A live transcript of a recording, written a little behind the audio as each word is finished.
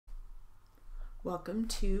Welcome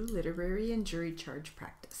to literary and jury charge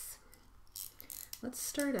practice. Let's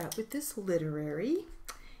start out with this literary,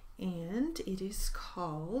 and it is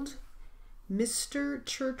called Mr.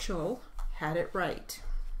 Churchill Had It Right.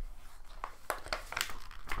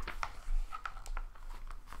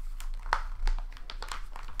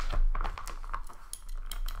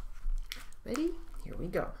 Ready? Here we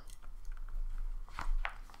go.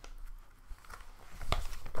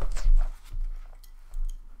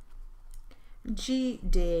 Gee,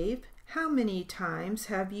 Dave, how many times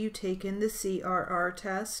have you taken the CRR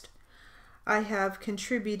test? I have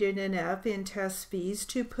contributed enough in test fees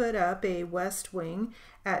to put up a West Wing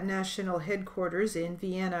at national headquarters in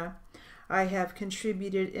Vienna. I have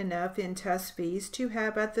contributed enough in test fees to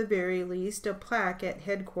have at the very least a plaque at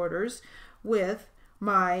headquarters with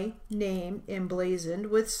my name emblazoned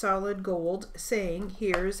with solid gold saying,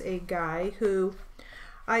 "Here's a guy who..."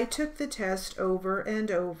 I took the test over and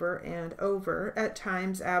over and over, at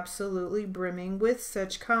times absolutely brimming with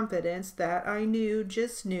such confidence that I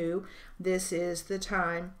just knew this is the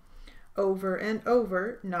time. Over and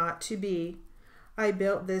over, not to be. I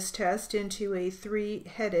built this test into a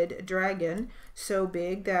three-headed dragon, so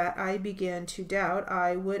big that I began to doubt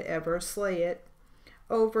I would ever slay it.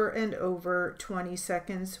 Over and over, 20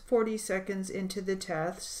 seconds, 40 seconds into the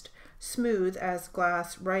test, smooth as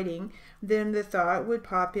glass writing, then the thought would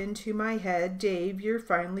pop into my head, "Dave, you're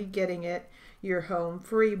finally getting it. You're home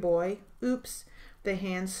free, boy." Oops. The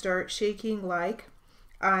hands start shaking like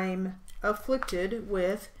I'm afflicted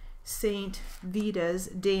with Saint Vita's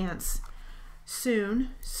dance. Soon,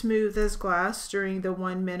 smooth as glass during the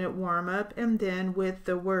 1-minute warm-up, and then with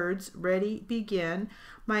the words "ready, begin,"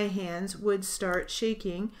 my hands would start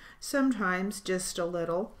shaking, sometimes just a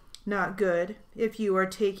little. Not good if you are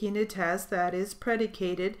taking a test that is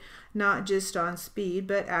predicated not just on speed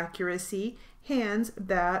but accuracy. Hands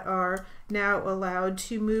that are now allowed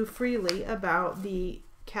to move freely about the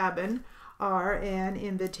cabin are an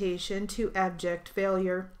invitation to abject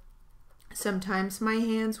failure. Sometimes my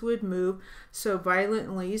hands would move so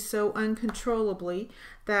violently, so uncontrollably,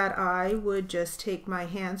 that I would just take my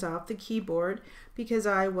hands off the keyboard because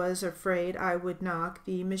I was afraid I would knock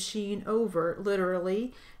the machine over,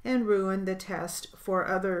 literally, and ruin the test for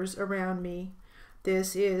others around me.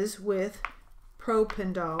 This is with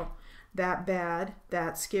Propendol. That bad,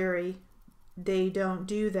 that scary. They don't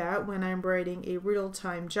do that when I'm writing a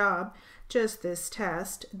real-time job. Just this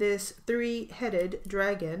test, this three-headed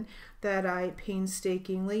dragon that I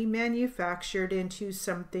painstakingly manufactured into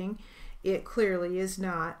something it clearly is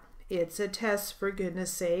not. It's a test, for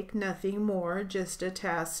goodness sake, nothing more, just a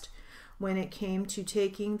test. When it came to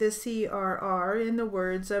taking the CRR, in the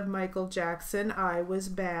words of Michael Jackson, I was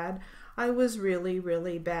bad. I was really,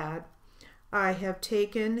 really bad. I have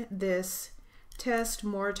taken this test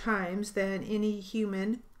more times than any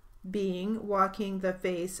human being walking the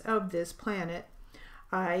face of this planet.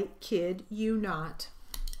 I kid you not.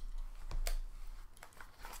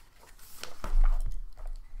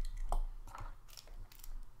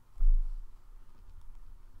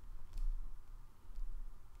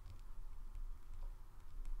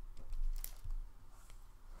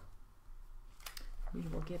 We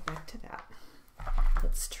will get back to that.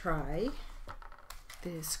 Let's try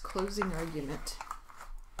this closing argument.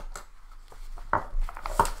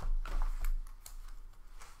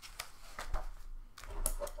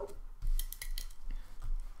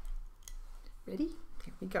 Ready?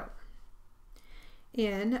 Here we go.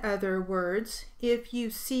 In other words, if you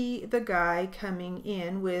see the guy coming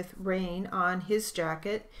in with rain on his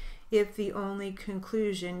jacket, if the only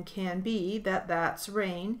conclusion can be that that's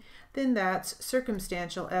rain, then that's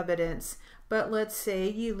circumstantial evidence. But let's say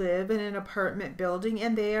you live in an apartment building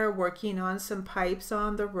and they are working on some pipes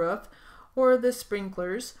on the roof, or the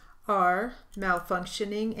sprinklers are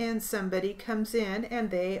malfunctioning and somebody comes in and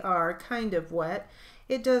they are kind of wet.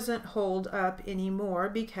 It doesn't hold up anymore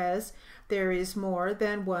because there is more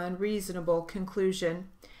than one reasonable conclusion.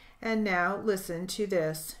 And now listen to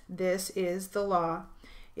this. This is the law.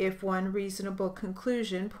 If one reasonable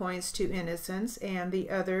conclusion points to innocence and the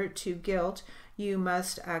other to guilt, you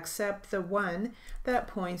must accept the one that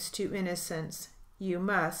points to innocence. You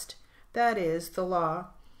must. That is the law.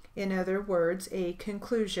 In other words, a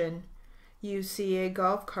conclusion. You see a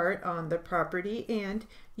golf cart on the property and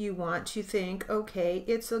you want to think, okay,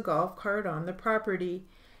 it's a golf cart on the property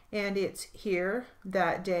and it's here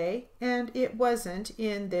that day and it wasn't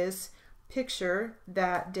in this picture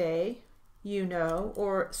that day, you know,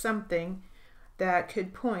 or something that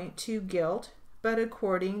could point to guilt, but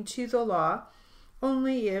according to the law,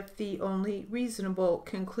 only if the only reasonable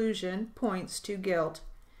conclusion points to guilt.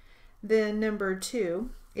 Then number 2,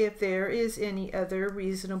 if there is any other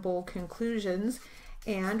reasonable conclusions,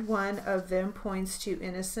 and one of them points to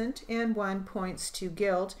innocent and one points to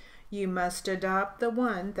guilt, you must adopt the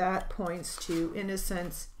one that points to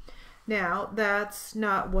innocence. Now, that's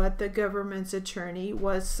not what the government's attorney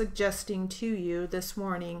was suggesting to you this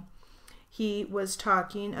morning. He was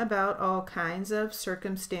talking about all kinds of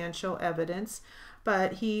circumstantial evidence,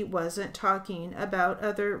 but he wasn't talking about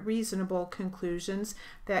other reasonable conclusions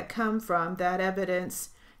that come from that evidence.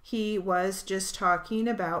 He was just talking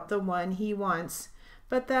about the one he wants,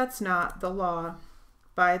 but that's not the law.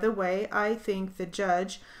 By the way, I think the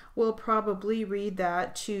judge will probably read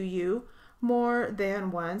that to you more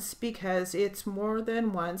than once because it's more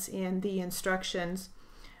than once in the instructions.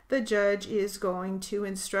 The judge is going to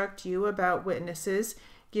instruct you about witnesses,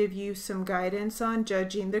 give you some guidance on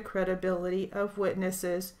judging the credibility of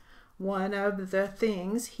witnesses. One of the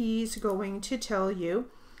things he's going to tell you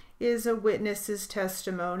is a witness's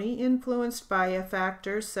testimony influenced by a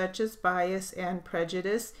factor such as bias and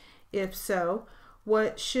prejudice. If so,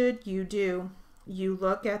 what should you do? You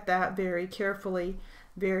look at that very carefully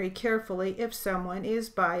if someone is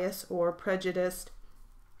biased or prejudiced.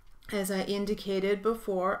 As I indicated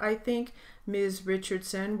before, I think Ms.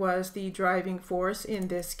 Richardson was the driving force in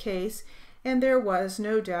this case, and there was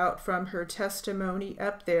no doubt from her testimony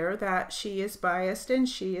up there that she is biased and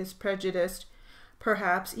she is prejudiced,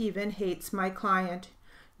 perhaps even hates my client.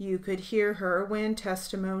 You could hear her when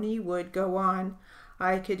testimony would go on.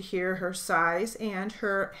 I could hear her sighs and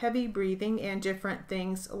her heavy breathing and different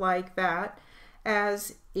things like that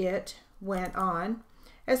as it went on,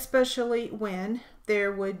 especially when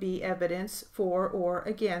there would be evidence for or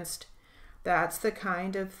against. That's the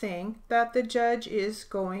kind of thing that the judge is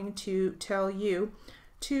going to tell you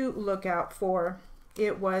to look out for.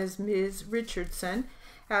 It was Ms. Richardson,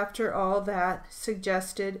 after all, that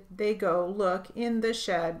suggested they go look in the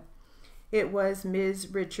shed. It was Ms.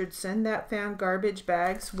 Richardson that found garbage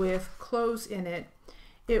bags with clothes in it.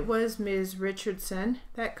 It was Ms. Richardson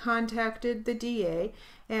that contacted the DA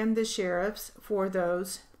and the sheriffs for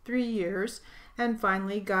those 3 years and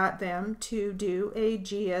finally got them to do a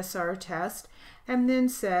GSR test and then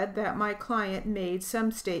said that my client made some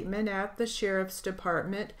statement at the sheriff's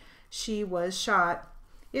department she was shot.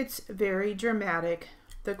 It's very dramatic.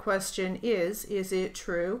 The question is it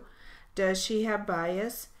true? Does she have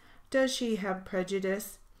bias? Does she have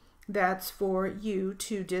prejudice? That's for you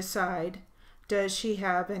to decide. Does she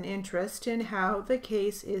have an interest in how the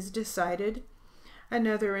case is decided?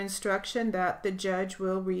 Another instruction that the judge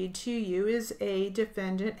will read to you is a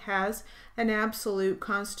defendant has an absolute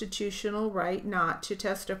constitutional right not to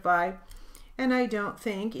testify, and I don't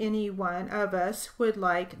think any one of us would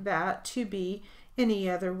like that to be any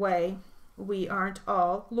other way. We aren't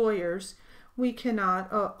all lawyers. We cannot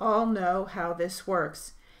all know how this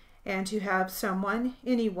works. And to have someone,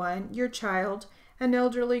 anyone, your child, an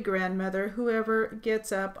elderly grandmother, whoever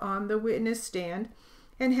gets up on the witness stand,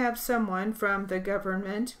 and have someone from the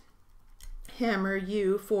government hammer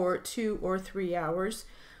you for 2 or 3 hours,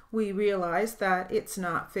 we realize that it's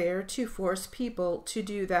not fair to force people to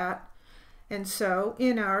do that. And so,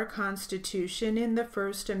 in our Constitution, in the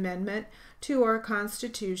First Amendment to our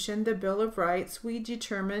Constitution, the Bill of Rights, we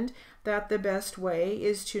determined that the best way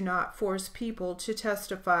is to not force people to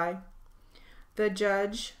testify. The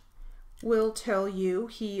judge will tell you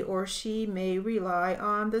he or she may rely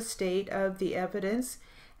on the state of the evidence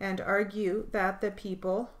and argue that the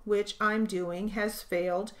people, which I'm doing, has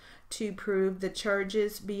failed to prove the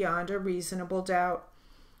charges beyond a reasonable doubt.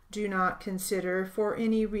 Do not consider for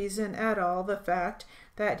any reason at all the fact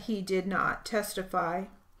that he did not testify.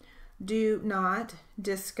 Do not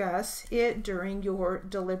discuss it during your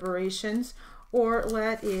deliberations or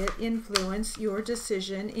let it influence your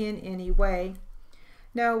decision in any way.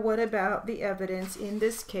 Now, what about the evidence in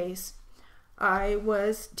this case? I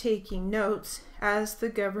was taking notes as the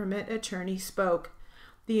government attorney spoke.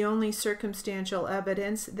 The only circumstantial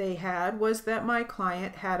evidence they had was that my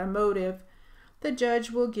client had a motive. The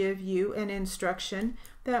judge will give you an instruction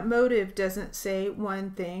that motive doesn't say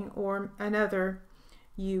one thing or another.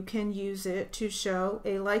 You can use it to show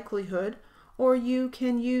a likelihood, or you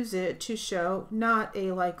can use it to show not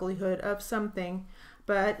a likelihood of something,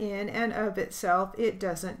 but in and of itself it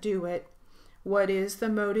doesn't do it. What is the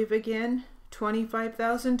motive again?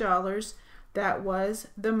 $25,000. That was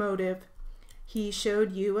the motive. He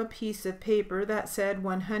showed you a piece of paper that said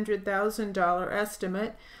 $100,000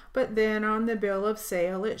 estimate, but then on the bill of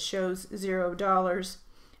sale it shows $0.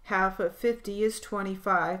 Half of 50 is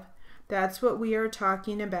 25. That's what we are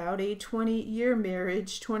talking about, a 20-year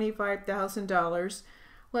marriage, $25,000.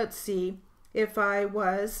 Let's see, if I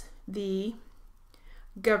was the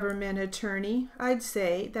Government attorney, I'd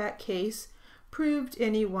say that case proved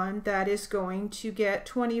anyone that is going to get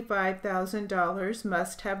 $25,000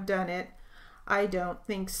 must have done it. I don't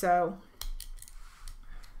think so.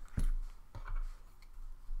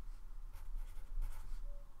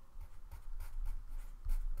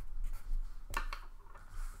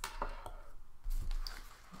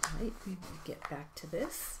 Right, we will get back to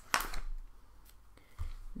this.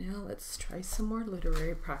 Now let's try some more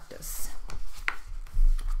literary practice.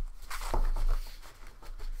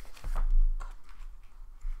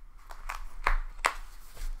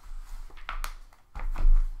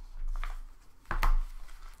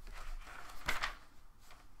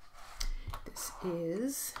 This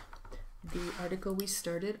is the article we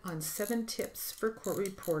started on 7 tips for court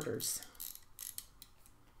reporters.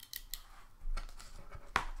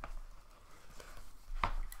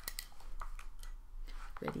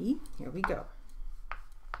 Ready? Here we go.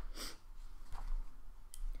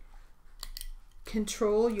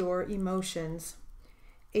 Control your emotions.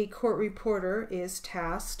 A court reporter is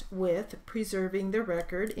tasked with preserving the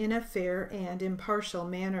record in a fair and impartial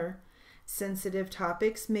manner. Sensitive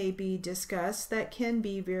topics may be discussed that can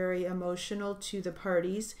be very emotional to the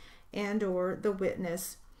parties and/or the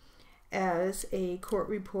witness. As a court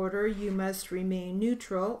reporter, you must remain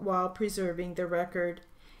neutral while preserving the record.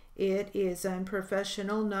 It is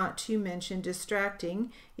unprofessional, not to mention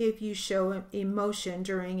distracting, if you show emotion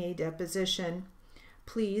during a deposition.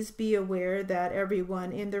 Please be aware that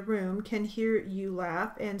everyone in the room can hear you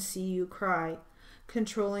laugh and see you cry.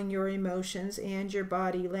 Controlling your emotions and your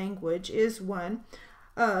body language is one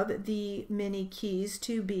of the many keys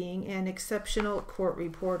to being an exceptional court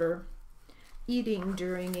reporter. Eating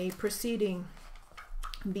during a proceeding.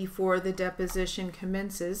 Before the deposition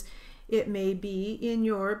commences, it may be in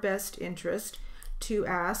your best interest to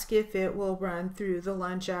ask if it will run through the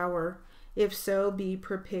lunch hour. If so, be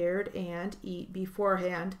prepared and eat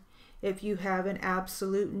beforehand. If you have an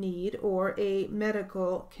absolute need or a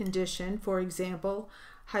medical condition, for example,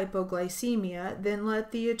 hypoglycemia, then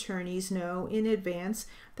let the attorneys know in advance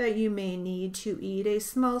that you may need to eat a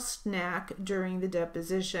small snack during the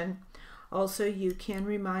deposition. Also, you can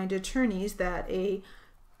remind attorneys that a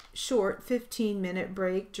short 15-minute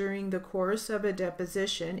break during the course of a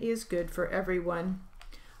deposition is good for everyone.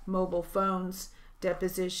 Mobile phones.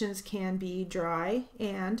 Depositions can be dry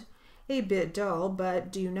and a bit dull,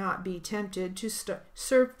 but do not be tempted to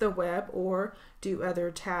surf the web or do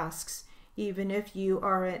other tasks. Even if you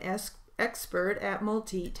are an expert at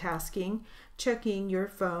multitasking, checking your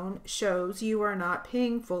phone shows you are not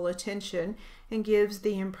paying full attention and gives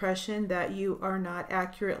the impression that you are not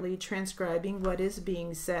accurately transcribing what is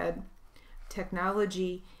being said.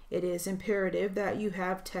 Technology. It is imperative that you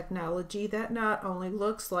have technology that not only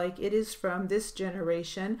looks like it is from this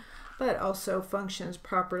generation, but also functions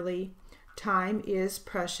properly. Time is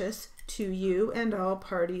precious to you and all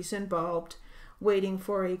parties involved. Waiting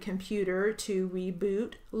for a computer to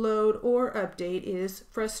reboot, load, or update is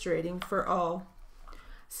frustrating for all.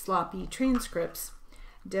 Sloppy transcripts.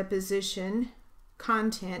 Deposition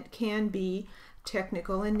content can be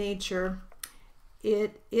technical in nature.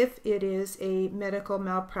 If it is a medical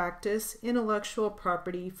malpractice, intellectual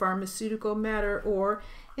property, pharmaceutical matter, or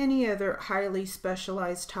any other highly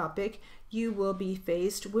specialized topic, you will be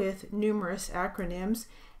faced with numerous acronyms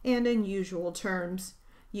and unusual terms.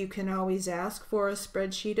 You can always ask for a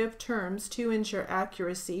spreadsheet of terms to ensure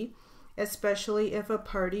accuracy, especially if a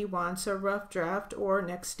party wants a rough draft or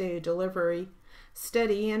next day delivery.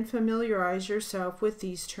 Study and familiarize yourself with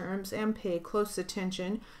these terms and pay close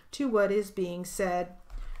attention to what is being said.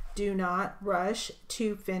 Do not rush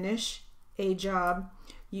to finish a job.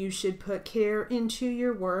 You should put care into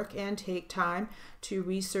your work and take time to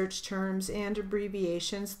research terms and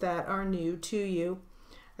abbreviations that are new to you.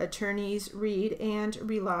 Attorneys read and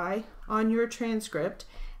rely on your transcript,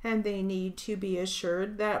 and they need to be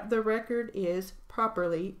assured that the record is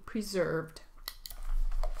properly preserved.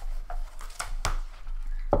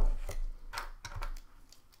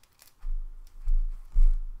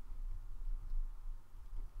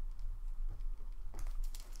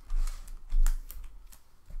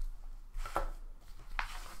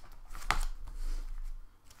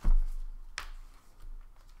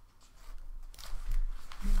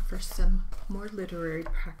 For some more literary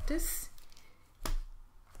practice,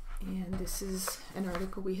 and this is an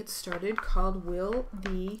article we had started called Will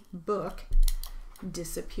the Book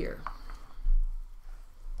Disappear?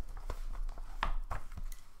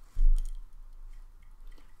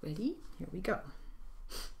 Ready? Here we go.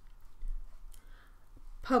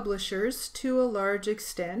 Publishers, to a large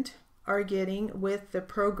extent, are getting with the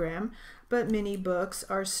program, but many books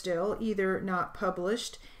are still either not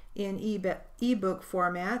published in ebook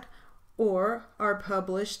format or are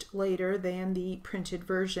published later than the printed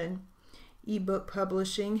version. Ebook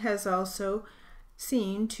publishing has also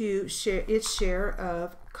seen to share its share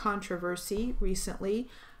of controversy recently,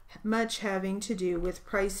 much having to do with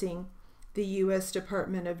pricing. The U.S.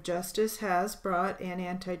 Department of Justice has brought an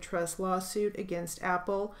antitrust lawsuit against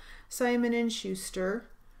Apple, Simon & Schuster,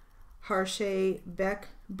 Hershey Beck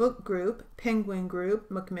Book Group, Penguin Group,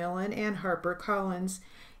 Macmillan, and HarperCollins.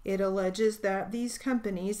 It alleges that these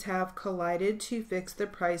companies have colluded to fix the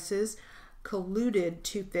prices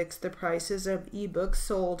of ebooks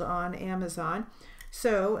sold on Amazon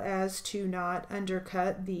so as to not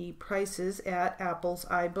undercut the prices at Apple's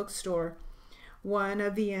iBookstore. One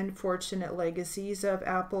of the unfortunate legacies of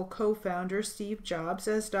Apple co-founder Steve Jobs,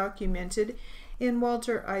 as documented in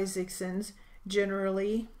Walter Isaacson's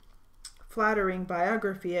generally flattering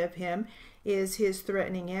biography of him, is his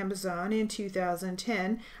threatening Amazon in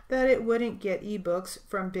 2010 that it wouldn't get ebooks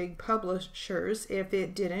from big publishers if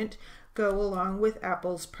it didn't go along with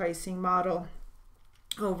Apple's pricing model.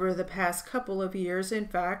 Over the past couple of years, in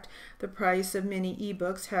fact, the price of many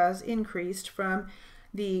ebooks has increased from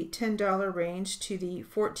the $10 range to the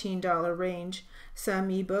 $14 range. Some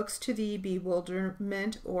ebooks, to the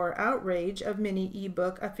bewilderment or outrage of many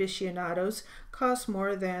ebook aficionados, cost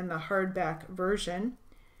more than the hardback version,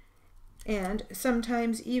 and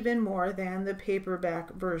sometimes even more than the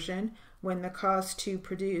paperback version, when the cost to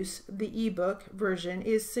produce the ebook version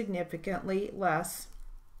is significantly less.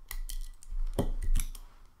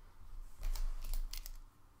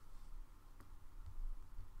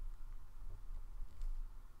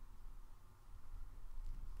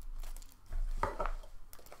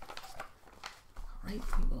 All right,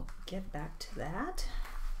 we will get back to that.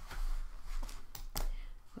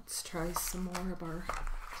 Let's try some more of our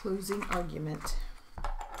closing argument.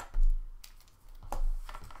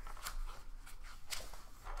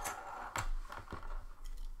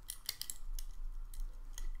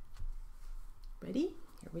 Ready?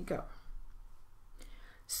 Here we go.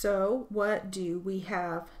 So, what do we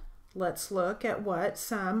have? Let's look at what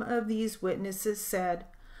some of these witnesses said.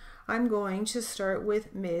 I'm going to start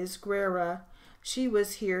with Ms. Guerra. She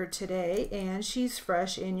was here today and she's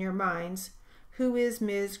fresh in your minds. Who is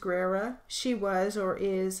Ms. Guerra? She was or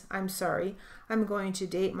is, I'm sorry, I'm going to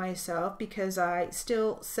date myself because I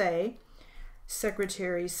still say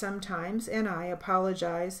secretary sometimes, and I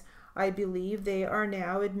apologize. I believe they are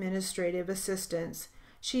now administrative assistants.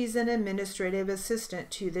 She's an administrative assistant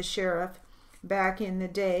to the sheriff. Back in the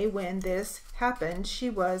day when this happened, she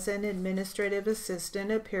was an administrative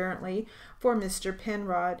assistant apparently for Mr.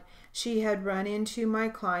 Penrod. She had run into my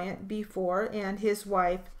client before and his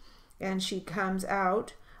wife, and she comes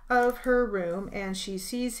out of her room and she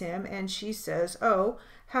sees him and she says, "Oh,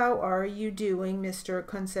 how are you doing, Mr.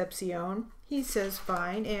 Concepcion?" He says,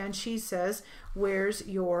 "Fine." And she says, "Where's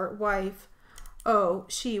your wife?" "Oh,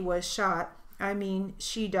 she was shot. I mean,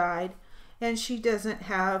 she died." And she doesn't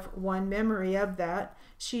have one memory of that.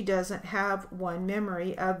 She doesn't have one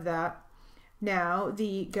memory of that. Now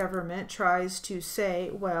the government tries to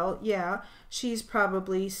say, well, yeah, she's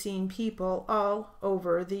probably seen people all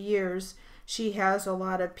over the years. She has a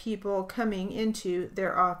lot of people coming into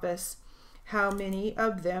their office. How many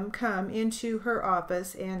of them come into her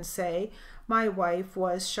office and say, "My wife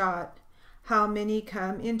was shot"? How many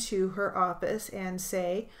come into her office and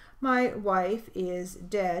say, "My wife is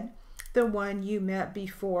dead"? The one you met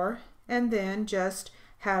before, and then just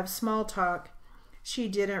have small talk. She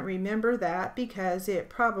didn't remember that because it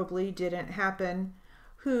probably didn't happen.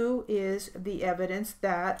 Who is the evidence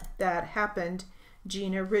that that happened?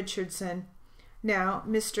 Gina Richardson. Now,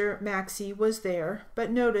 Mr. Maxey was there,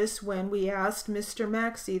 but notice when we asked Mr.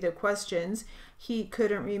 Maxey the questions, he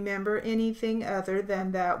couldn't remember anything other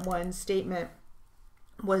than that one statement.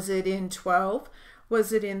 Was it in 12?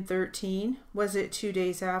 Was it in 13? Was it 2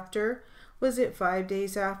 days after? Was it 5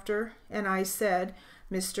 days after? And I said,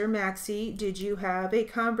 "Mr. Maxey, did you have a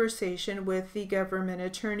conversation with the government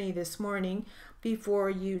attorney this morning before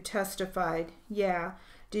you testified?" "Yeah."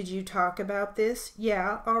 "Did you talk about this?"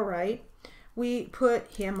 "Yeah." "All right." We put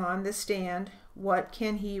him on the stand. What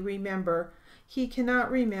can he remember? He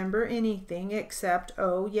cannot remember anything except,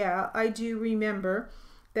 "Oh, yeah, I do remember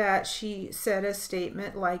that she said a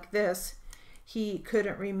statement like this." He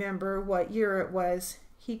couldn't remember what year it was.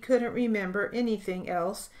 He couldn't remember anything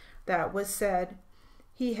else that was said.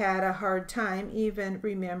 He had a hard time even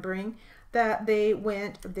remembering that they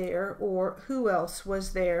went there or who else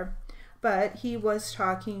was there. But he was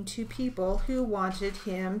talking to people who wanted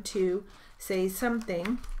him to say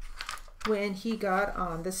something when he got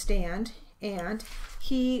on the stand, and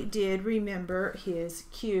he did remember his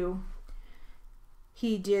cue.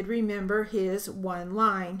 He did remember his one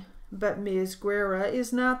line. But Ms. Guerra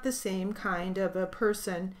is not the same kind of a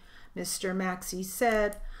person, Mr. Maxey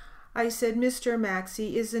said. I said, Mr.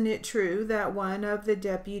 Maxey, isn't it true that one of the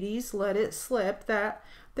deputies let it slip that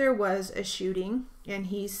there was a shooting? And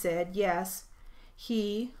he said, yes,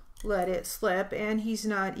 he let it slip, and he's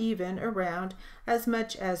not even around as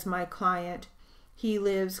much as my client. He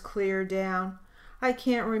lives clear down. I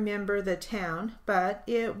can't remember the town, but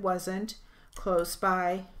it wasn't close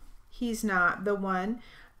by. He's not the one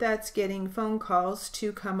that's getting phone calls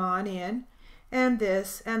to come on in, and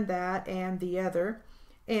this and that and the other,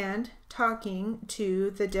 and talking to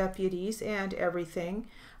the deputies and everything,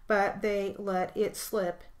 but they let it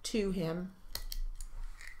slip to him.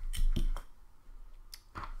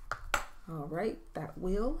 All right, that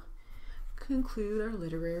will conclude our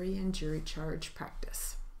literary and jury charge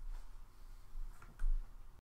practice.